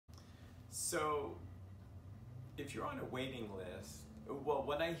So if you're on a waiting list, well,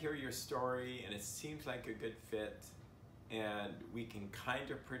 when I hear your story and it seems like a good fit and we can kind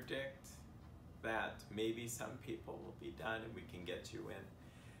of predict that maybe some people will be done and we can get you in,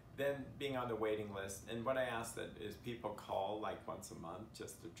 then being on the waiting list, and what I ask that is people call like once a month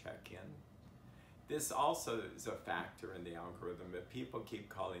just to check in. This also is a factor in the algorithm. If people keep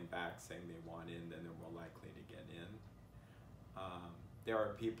calling back saying they want in, then they're more likely to get in. There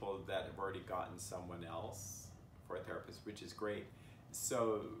are people that have already gotten someone else for a therapist, which is great.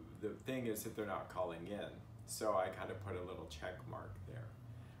 So the thing is if they're not calling in. So I kind of put a little check mark there.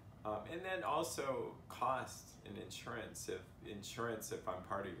 And then also cost and insurance. If I'm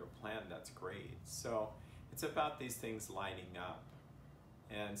part of your plan, that's great. So it's about these things lining up.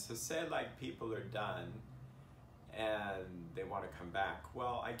 And so say like people are done and they want to come back.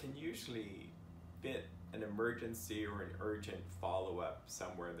 Well, I can usually fit an emergency or an urgent follow-up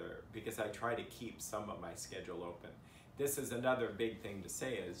somewhere there because I try to keep some of my schedule open. This is another big thing to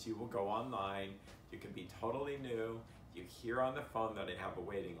say is you will go online, you can be totally new, you hear on the phone that I have a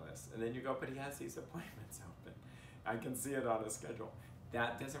waiting list, and then you go, but he has these appointments open. I can see it on a schedule.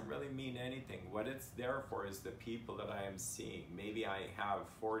 That doesn't really mean anything. What it's there for is the people that I am seeing. Maybe I have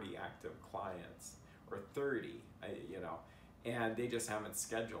 40 active clients or 30, and they just haven't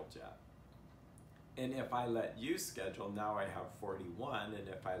scheduled yet. And if I let you schedule, now I have 41, and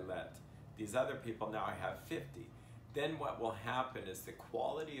if I let these other people, now I have 50. Then what will happen is the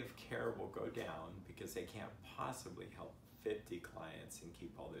quality of care will go down because they can't possibly help 50 clients and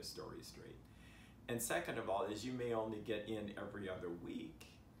keep all their stories straight. And second of all is you may only get in every other week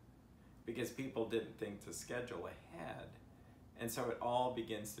because people didn't think to schedule ahead. And so it all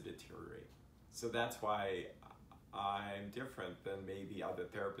begins to deteriorate. So that's why I'm different than maybe other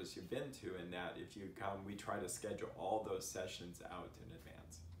therapists you've been to in that if you come, we try to schedule all those sessions out in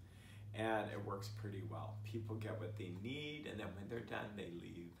advance. And it works pretty well. People get what they need, and then when they're done, they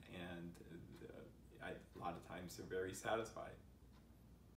leave. And a lot of times they're very satisfied.